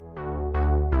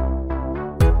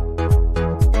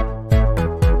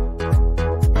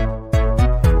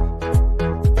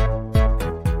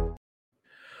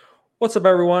What's up,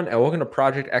 everyone, and welcome to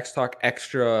Project X Talk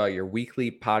Extra, your weekly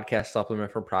podcast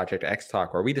supplement from Project X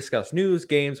Talk, where we discuss news,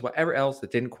 games, whatever else that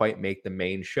didn't quite make the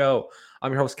main show.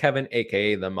 I'm your host, Kevin,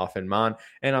 aka the Muffin Man,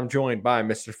 and I'm joined by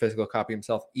Mr. Physical Copy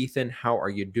himself, Ethan. How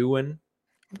are you doing?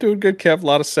 I'm doing good, Kev. A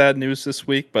lot of sad news this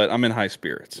week, but I'm in high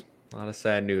spirits. A lot of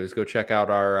sad news. Go check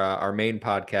out our main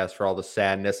podcast for all the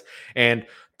sadness. And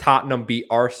Tottenham beat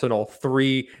Arsenal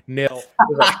 3-0.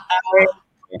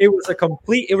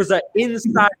 It was an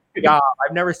inside job.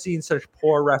 I've never seen such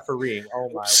poor refereeing. Oh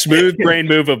my! Smooth brain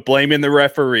move of blaming the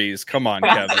referees. Come on,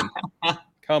 Kevin.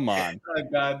 Come on. Oh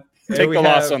God! Take the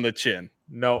loss on the chin.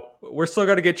 No, we're still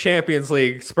gonna get Champions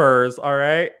League, Spurs. All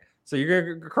right, so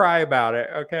you're gonna cry about it,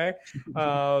 okay?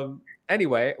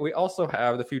 Anyway, we also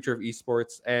have the future of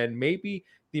esports and maybe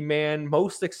the man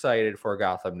most excited for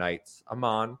Gotham Knights.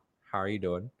 Aman, how are you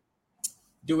doing?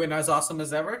 Doing as awesome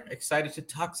as ever. Excited to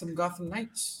talk some Gotham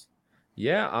Knights.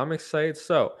 Yeah, I'm excited.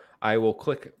 So I will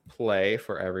click play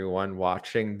for everyone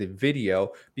watching the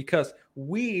video because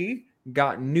we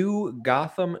got new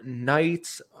Gotham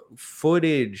Knights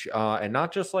footage and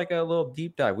not just like a little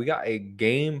deep dive. We got a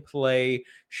gameplay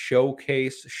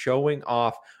showcase showing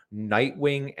off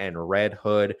Nightwing and Red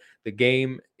Hood. The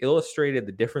game illustrated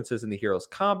the differences in the heroes'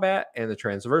 combat and the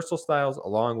transversal styles,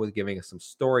 along with giving us some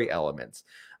story elements.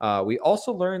 We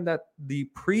also learned that the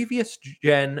previous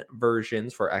gen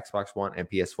versions for Xbox One and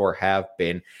PS4 have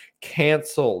been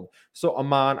canceled. So,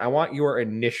 Aman, I want your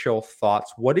initial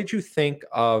thoughts. What did you think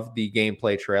of the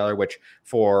gameplay trailer, which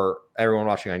for everyone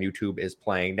watching on YouTube is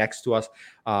playing next to us?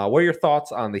 What are your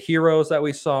thoughts on the heroes that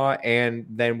we saw? And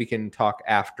then we can talk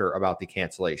after about the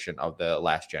cancellation of the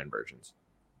last gen versions.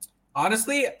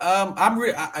 Honestly,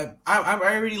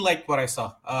 I really liked what I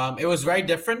saw. It was very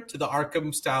different to the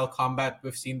Arkham style combat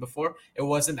we've seen before. It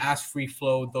wasn't as free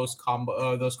flow those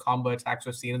combo attacks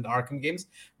we've seen in the Arkham games,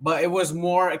 but it was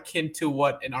more akin to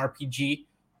what an RPG,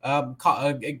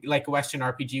 like a Western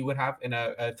RPG would have in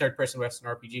a third person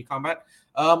Western RPG combat.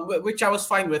 Which I was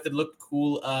fine with. It looked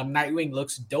cool. Nightwing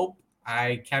looks dope.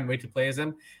 I can't wait to play as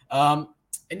him.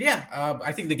 And yeah,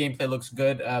 I think the gameplay looks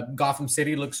good. Gotham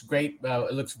City looks great.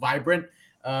 It looks vibrant,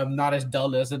 not as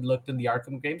dull as it looked in the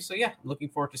Arkham games. So yeah, I'm looking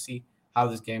forward to see how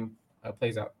this game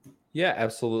plays out. Yeah,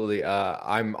 absolutely.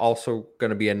 I'm also going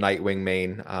to be a Nightwing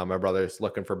main. My brother's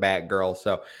looking for Batgirl.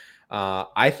 So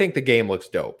I think the game looks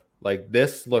dope. Like,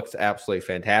 this looks absolutely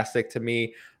fantastic to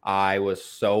me. I was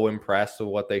so impressed with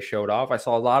what they showed off. I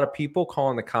saw a lot of people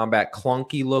calling the combat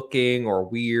clunky looking or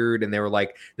weird, and they were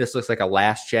like, this looks like a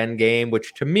last gen game,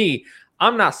 which to me,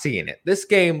 I'm not seeing it. This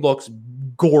game looks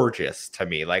gorgeous to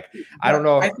me. Like, I don't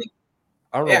know.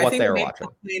 I don't know what they were watching.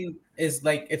 Is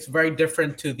like, it's very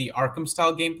different to the Arkham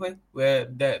style gameplay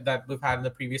that we've had in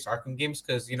the previous Arkham games,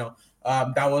 because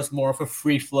that was more of a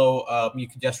free flow. You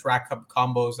could just rack up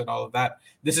combos and all of that.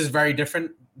 This is very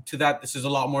different to that. This is a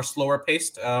lot more slower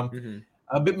paced.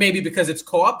 But maybe because it's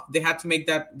co-op, they had to make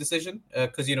that decision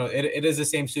because it is the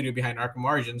same studio behind Arkham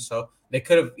Origins, so they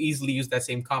could have easily used that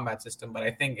same combat system. But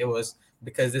I think it was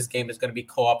because this game is going to be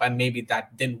co-op, and maybe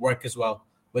that didn't work as well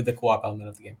with the co-op element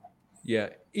of the game. Yeah.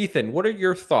 Ethan, what are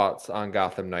your thoughts on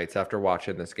Gotham Knights after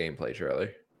watching this gameplay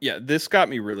trailer? Yeah, this got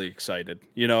me really excited.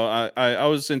 I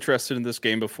was interested in this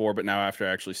game before, but now after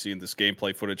actually seeing this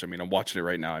gameplay footage, I'm watching it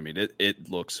right now. It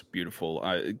looks beautiful.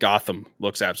 Gotham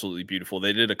looks absolutely beautiful.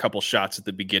 They did a couple shots at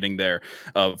the beginning there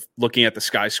of looking at the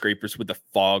skyscrapers with the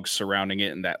fog surrounding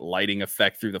it and that lighting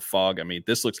effect through the fog.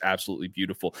 This looks absolutely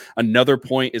beautiful. Another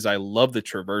point is I love the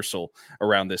traversal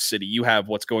around this city. You have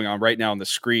what's going on right now on the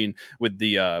screen with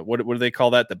the what do they call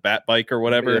that? The bat bike or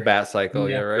whatever? The bat cycle,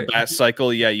 yeah, right. The bat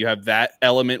cycle, yeah. You have that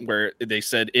element where they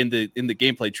said in the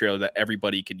gameplay trailer that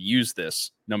everybody could use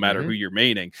this no matter who you're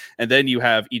maining, and then you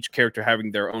have each character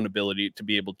having their own ability to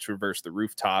be able to traverse the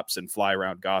rooftops and fly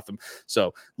around Gotham.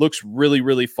 So looks really,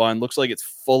 really fun. Looks like it's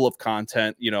full of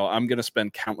content. I'm going to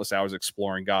spend countless hours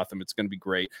exploring Gotham. It's going to be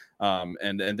great.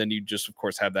 And then you just, of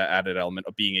course, have that added element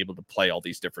of being able to play all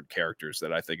these different characters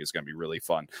that I think is going to be really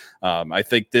fun. I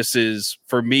think this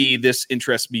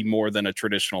interests me more than a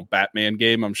traditional Batman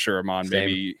game. I'm sure, Aman,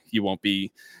 maybe you won't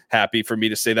be happy for me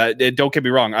to say that. Don't get me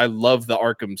wrong. I love the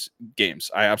Arkham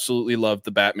games. I absolutely love the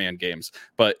Batman games.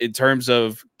 But in terms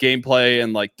of gameplay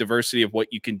and like diversity of what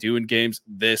you can do in games,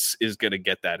 this is going to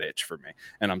get that itch for me.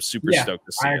 And I'm super stoked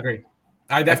to see it. I agree.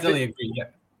 I definitely agree. Yeah.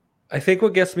 I think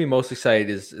what gets me most excited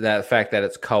is that fact that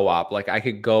it's co-op. Like, I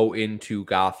could go into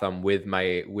Gotham with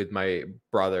my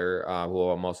brother, who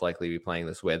I'll most likely be playing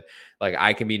this with. Like,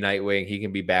 I can be Nightwing, he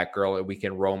can be Batgirl, and we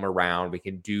can roam around. We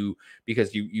can do,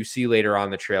 because you see later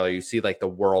on the trailer, you see like the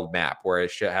world map where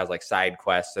it has like side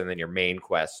quests and then your main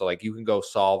quest. So like you can go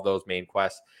solve those main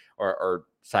quests or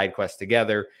side quests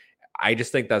together. I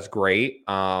just think that's great.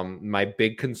 My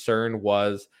big concern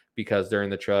was because during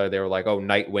the trailer they were like, "Oh,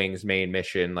 Nightwing's main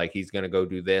mission, like he's gonna go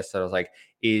do this." And I was like,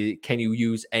 "Can you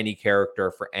use any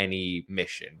character for any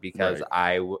mission?" Because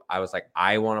I was like,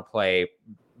 I want to play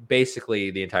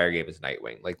basically the entire game as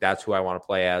Nightwing. Like that's who I want to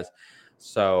play as.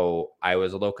 So I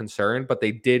was a little concerned, but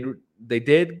they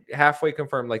did halfway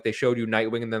confirm, like they showed you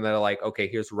Nightwing and then they're like, okay,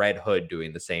 here's Red Hood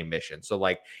doing the same mission. So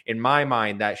like in my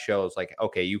mind, that shows like,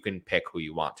 okay, you can pick who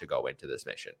you want to go into this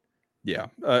mission. Yeah,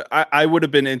 I would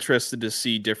have been interested to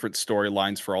see different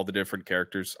storylines for all the different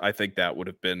characters. I think that would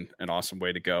have been an awesome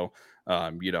way to go.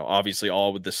 Obviously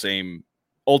all with the same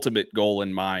ultimate goal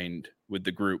in mind with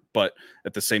the group, but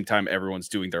at the same time, everyone's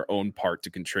doing their own part to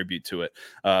contribute to it.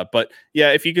 But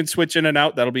yeah, if you can switch in and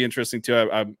out, that'll be interesting too.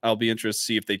 I'll be interested to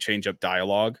see if they change up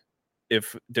dialogue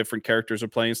if different characters are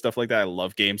playing stuff like that. I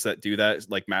love games that do that.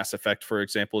 Like Mass Effect, for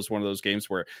example, is one of those games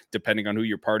where depending on who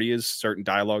your party is, certain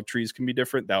dialogue trees can be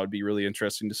different. That would be really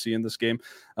interesting to see in this game.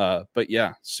 But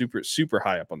yeah, super, super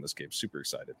high up on this game. Super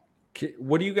excited.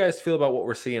 What do you guys feel about what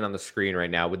we're seeing on the screen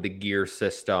right now with the gear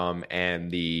system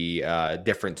and the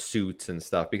different suits and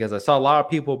stuff? Because I saw a lot of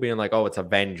people being like, oh, it's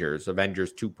Avengers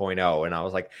 2.0. And I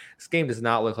was like, this game does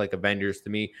not look like Avengers to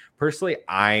me. Personally,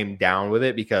 I'm down with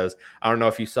it because I don't know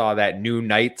if you saw that new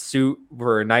Night suit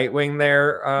for Nightwing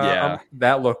there.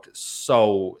 That looked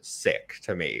so sick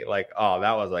to me. Like, oh,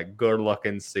 that was a good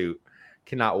looking suit.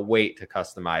 Cannot wait to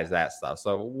customize that stuff.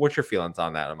 So what's your feelings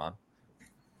on that, Aman?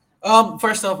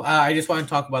 First off, I just want to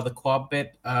talk about the co-op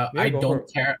bit. I don't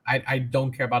care. I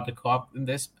don't care about the co-op in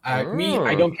this. I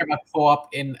don't care about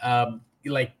co-op in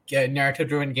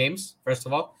narrative-driven games. First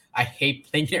of all, I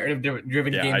hate playing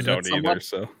narrative-driven games. I don't either.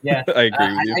 So yeah, I agree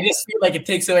with you. I just feel like it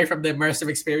takes away from the immersive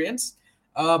experience.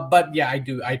 But yeah, I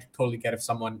do. I totally get if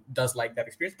someone does like that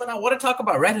experience. But I want to talk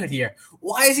about Red Hood here.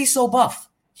 Why is he so buff?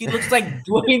 He looks like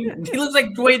Dwayne. He looks like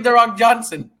Dwayne The Rock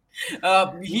Johnson.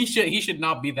 He should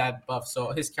not be that buff.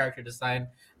 So his character design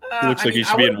he looks like he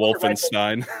should be in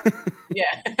Wolfenstein.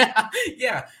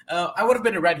 Yeah. I would have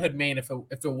been a Red Hood main if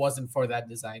it wasn't for that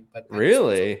design. But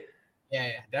really,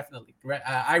 yeah, definitely.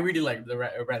 I really like the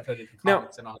Red Hood in the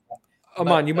comics and all that.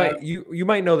 Aman, you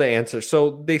might know the answer.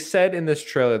 So they said in this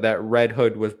trailer that Red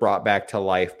Hood was brought back to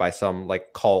life by some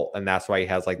like cult, and that's why he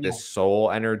has like this soul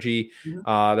energy. They're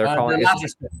calling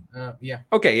it. Yeah.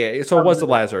 Okay, yeah. So it was the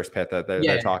Lazarus Pit that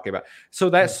they're talking about. So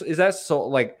is that so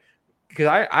like? Because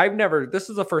I've never. This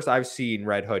is the first I've seen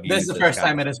Red Hood. This is the first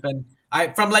time it has been.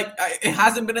 It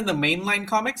hasn't been in the mainline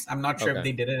comics. I'm not sure if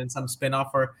they did it in some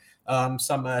spin-off or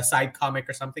some side comic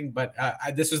or something, but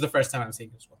this was the first time I'm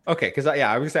seeing this one. Okay, because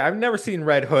I would say I've never seen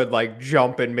Red Hood like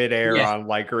jump in midair on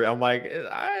like I'm like,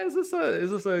 is this a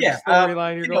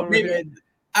storyline you're going with?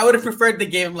 I would have preferred they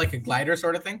gave him like a glider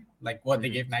sort of thing, like what they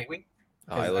gave Nightwing.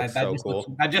 Oh, it looks so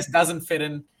cool. That just doesn't fit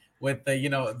in with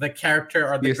the the character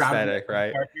or the aesthetic,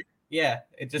 right? Character. Yeah,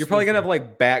 you're probably gonna have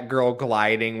like Batgirl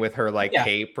gliding with her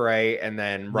cape, right? And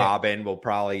then Robin will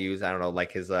probably use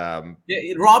like his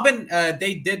Robin.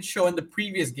 They did show in the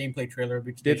previous gameplay trailer,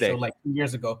 which they showed like 2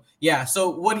 years ago. Yeah, so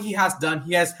what he has done,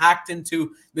 he has hacked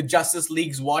into the Justice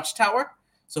League's watchtower,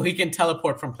 so he can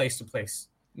teleport from place to place.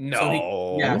 No,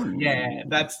 so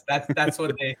that's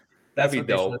what they. That'd be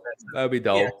dope. That'd be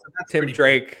dope. Yeah, so Tim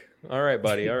Drake. Cool. All right,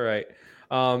 buddy. All right.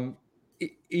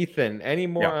 Ethan, any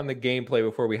more on the gameplay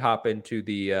before we hop into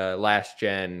the last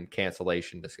gen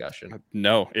cancellation discussion?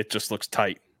 No, it just looks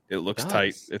tight. It looks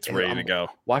tight. It's ready to go.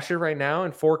 Watch it right now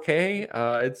in 4K.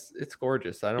 It's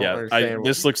gorgeous. I don't understand.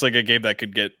 This looks like a game that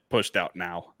could get pushed out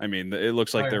now. I mean, it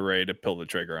looks like they're ready to pull the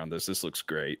trigger on this. This looks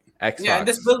great. Xbox. Yeah, and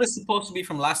this build is supposed to be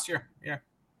from last year. Yeah.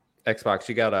 Xbox,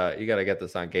 you gotta get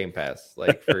this on Game Pass,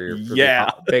 like for your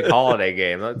big holiday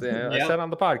game. I said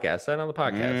on the podcast.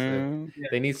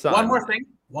 They need something.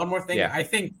 One more thing. Yeah. I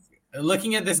think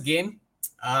looking at this game,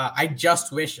 I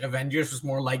just wish Avengers was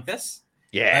more like this.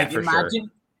 Yeah, for sure.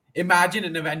 Imagine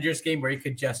an Avengers game where you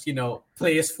could just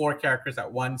play as 4 characters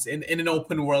at once in an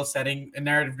open world setting, a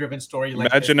narrative driven story.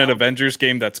 Imagine an Avengers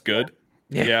game that's good.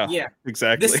 Yeah,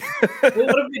 exactly.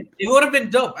 It would have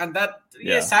been dope, and that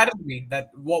saddened me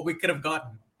that what we could have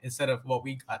gotten instead of what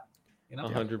we got.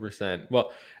 100%.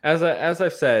 Well, as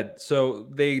I've said, so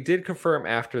they did confirm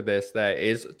after this that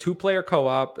is 2-player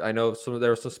co-op. I know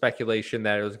there was some speculation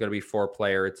that it was going to be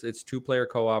 4-player. It's 2-player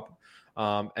co-op.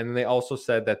 And then they also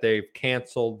said that they've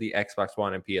canceled the Xbox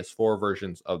One and PS4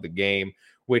 versions of the game,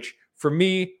 which for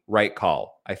me, right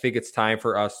call. I think it's time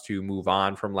for us to move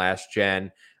on from last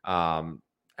gen.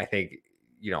 I think,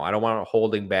 I don't want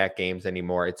holding back games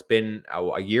anymore. It's been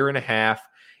a year and a half.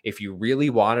 If you really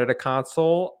wanted a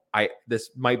console,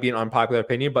 this might be an unpopular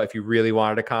opinion, but if you really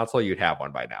wanted a console, you'd have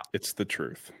one by now. It's the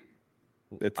truth.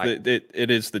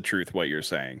 It is the truth what you're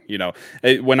saying. You know,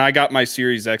 when I got my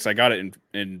Series X, I got it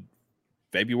in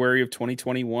February of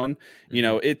 2021. You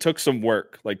know, it took some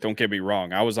work. Like, don't get me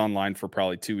wrong, I was online for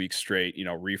probably 2 weeks straight, you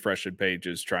know, refreshing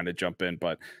pages, trying to jump in,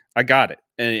 but I got it.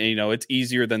 And you know, it's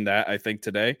easier than that, I think,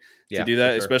 today to do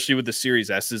that, especially with the Series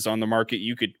S's on the market.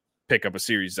 You could pick up a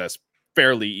Series S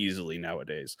fairly easily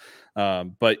nowadays.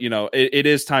 But you know, it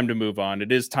is time to move on.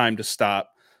 It is time to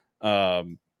stop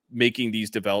making these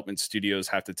development studios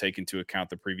have to take into account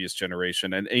the previous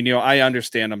generation. And you know, I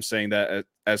understand I'm saying that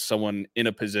as someone in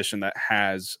a position that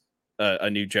has a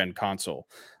new gen console.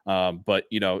 But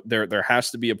you know, there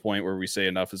has to be a point where we say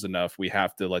enough is enough. We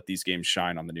have to let these games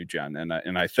shine on the new gen.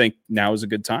 And I think now is a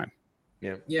good time.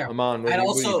 Yeah. Amon, and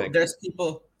also there's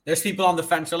people on the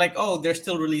fence who are like, oh, they're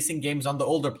still releasing games on the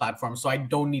older platform, so I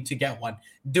don't need to get one.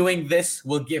 Doing this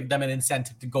will give them an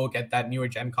incentive to go get that newer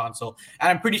gen console.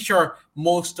 And I'm pretty sure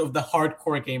most of the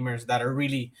hardcore gamers that are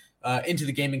really into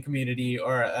the gaming community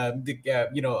or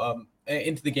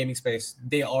into the gaming space,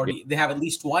 they have at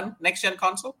least one next gen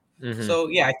console. So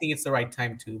yeah, I think it's the right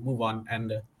time to move on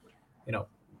and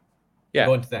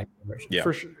go into that version. Yeah,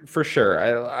 for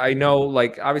sure. I know,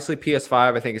 like, obviously PS5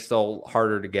 I think is still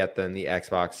harder to get than the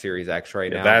Xbox Series X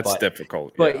right now. That's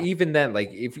difficult. But even then, like,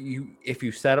 if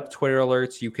you set up Twitter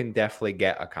alerts, you can definitely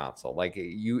get a console. Like,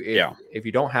 if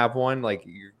you don't have one, like,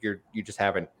 you just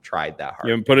haven't tried that hard.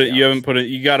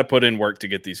 You got to put in work to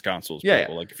get these consoles. Yeah.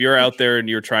 Like, if you're out there and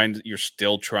you're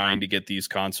still trying to get these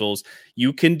consoles,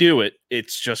 you can do it.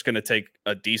 It's just going to take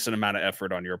a decent amount of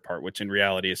effort on your part, which in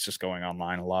reality is just going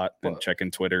online a lot and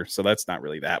checking Twitter. So that's not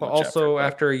really that much. Also,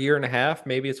 after a year and a half,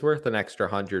 maybe it's worth an extra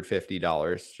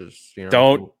 $150. Just, you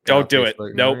know, don't do it.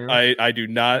 Nope, I do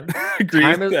not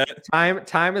agree with that.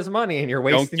 Time is money, and you're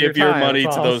wasting. Don't give your money to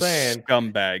those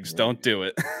scumbags. Don't do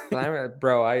it,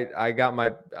 bro.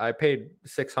 I paid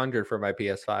 $600 for my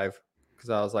PS5. Because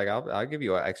I was like, I'll give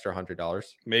you an extra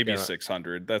 $100, maybe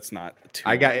 $600. That's not too.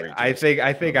 I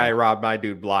think I robbed my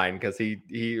dude blind because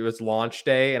he was launch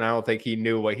day, and I don't think he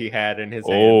knew what he had in his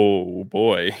hand. Oh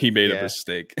boy, he made a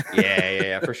mistake.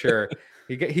 yeah, for sure.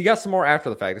 He got some more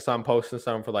after the fact. I saw him posting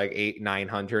some for like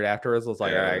 $800-900 afterwards. I was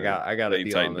like, all right, I got a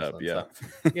deal on this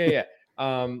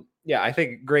one. Yeah, I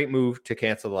think great move to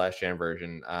cancel the last gen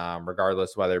version,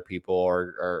 regardless whether people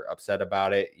are upset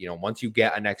about it. You know, once you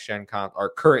get a next gen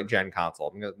or current gen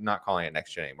console, I'm not calling it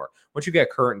next gen anymore. Once you get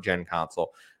a current gen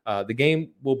console, the game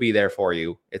will be there for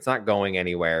you. It's not going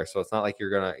anywhere, so it's not like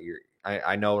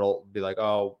I know it'll be like,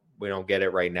 oh, we don't get it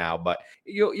right now, but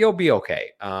you'll be okay.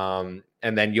 And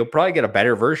then you'll probably get a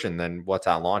better version than what's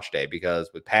on launch day, because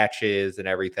with patches and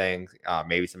everything,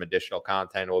 maybe some additional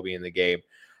content will be in the game.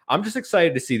 I'm just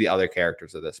excited to see the other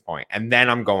characters at this point. And then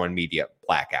I'm going media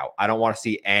blackout. I don't want to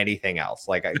see anything else.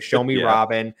 Like, show me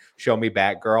Robin, show me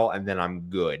Batgirl, and then I'm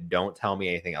good. Don't tell me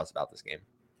anything else about this game.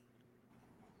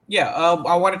 Yeah,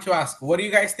 I wanted to ask, what do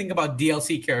you guys think about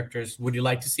DLC characters? Would you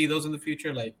like to see those in the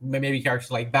future? Like, maybe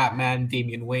characters like Batman,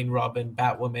 Damian Wayne, Robin,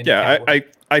 Batwoman. Yeah,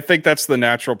 I think that's the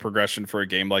natural progression for a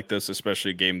game like this,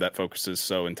 especially a game that focuses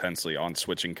so intensely on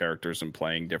switching characters and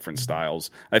playing different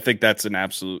styles. I think that's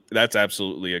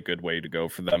absolutely a good way to go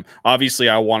for them. Obviously,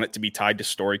 I want it to be tied to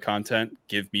story content.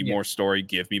 Give me more story,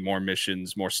 give me more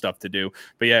missions, more stuff to do.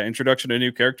 But yeah, introduction to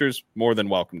new characters, more than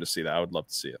welcome to see that. I would love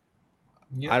to see it.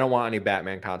 I don't want any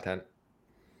Batman content.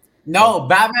 No,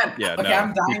 Batman. Yeah, okay,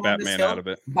 I'm dying keep Batman out of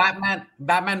it.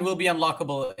 Batman will be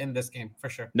unlockable in this game for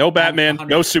sure. No Batman,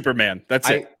 no Superman. That's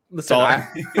it. Listen,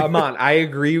 Amon, I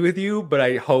agree with you, but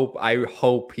I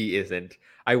hope he isn't.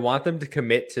 I want them to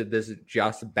commit to this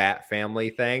just Bat family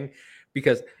thing,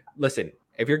 because listen,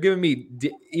 if you're giving me,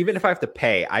 even if I have to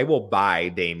pay, I will buy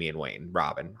Damian Wayne,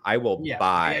 Robin. I will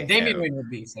buy. Yeah, Damian Wayne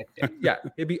would be sick. Yeah,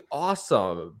 it'd be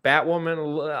awesome.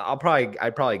 Batwoman,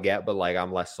 I'd probably get, but like,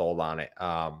 I'm less sold on it.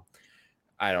 I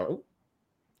don't.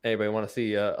 Anybody want to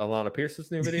see Alana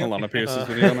Pierce's new video? Alana Pierce's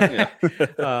video.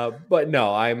 Yeah. But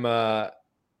no, I'm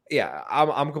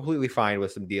completely fine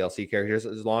with some DLC characters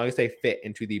as long as they fit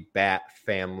into the Bat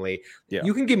family. Yeah.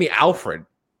 You can give me Alfred.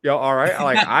 Yo, all right.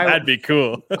 Like, that'd be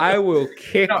cool. I will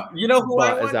kick. You know who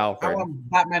I want? As Alfred. I want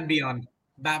Batman Beyond.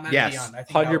 Batman Beyond.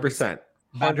 100%.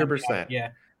 100%. Yeah.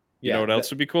 You know what else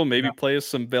would be cool? Maybe play as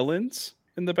some villains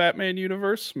in the Batman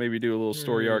universe. Maybe do a little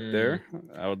story arc there.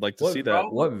 I would like to see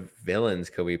that. What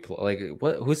villains could we play? Like,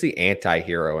 who's the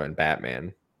anti-hero in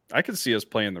Batman? I could see us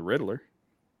playing the Riddler.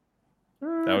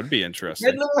 That would be interesting.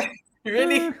 Riddler?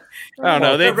 Really? I don't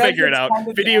know. They figure it out.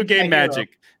 Video game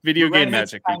magic. Video game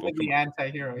magic. People. The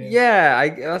anti-hero. Yeah,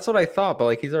 that's what I thought. But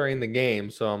like, he's already in the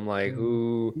game, so I'm like,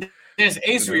 ooh. There's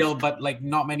Azrael, but like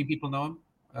not many people know him,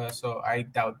 so I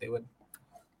doubt they would.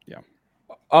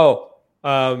 Oh,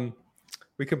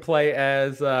 we can play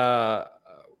as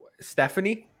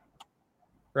Stephanie,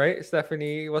 right?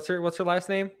 Stephanie, what's her last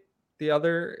name?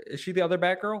 Is she the other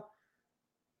Batgirl?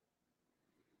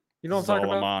 You know what I'm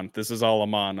talking about? This is all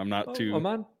Amon. I'm not too.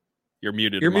 Amon? You're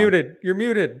muted. You're Amon. muted. You're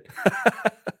muted.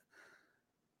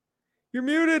 You're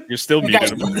muted. You're still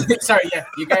muted. Sorry, yeah.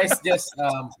 You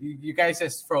guys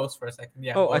just froze for a second.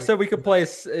 Yeah. Oh, I said we could play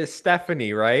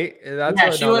Stephanie, right?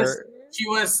 That's yeah, she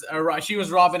was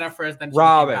Robin at first, then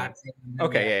Robin.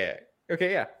 Okay, yeah.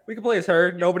 Okay, yeah. We can play as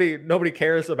her. Nobody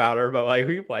cares about her, but like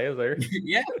we can play as her.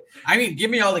 Yeah. I mean, give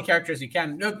me all the characters you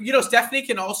can. No, you know, Stephanie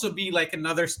can also be like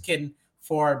another skin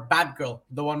for Batgirl,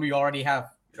 the one we already have.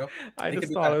 You know? I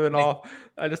just thought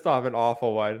of an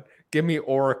awful one. Give me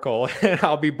Oracle, and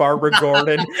I'll be Barbara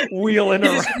Gordon wheeling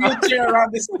around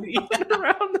the city.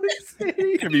 around the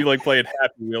city. Could be like playing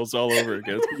Happy Wheels all over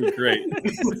again. It's gonna be great.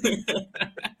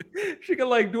 She can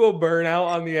like do a burnout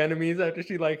on the enemies after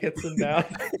she like hits them down.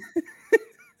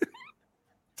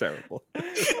 Terrible.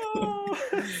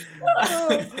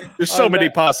 There's so many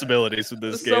possibilities with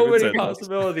this game. So many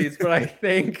possibilities, but I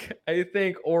think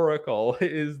Oracle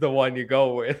is the one you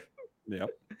go with. Yeah.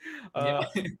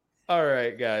 All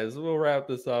right, guys, we'll wrap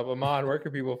this up. Amon, where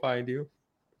can people find you?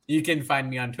 You can find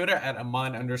me on Twitter at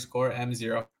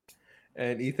Amon_M0.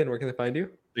 And Ethan, where can they find you?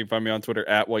 You can find me on Twitter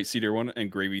at WhiteCedar1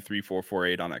 and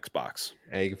Gravy3448 on Xbox.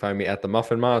 And you can find me at the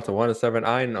Muffin Mon. It's a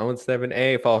 1-7I and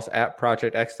 0-7A. Follow us at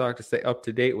Project X Talk to stay up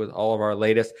to date with all of our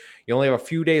latest. You only have a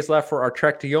few days left for our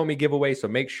Trek to Yomi giveaway, so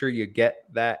make sure you get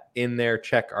that in there.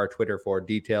 Check our Twitter for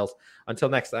details. Until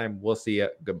next time, we'll see you.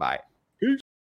 Goodbye.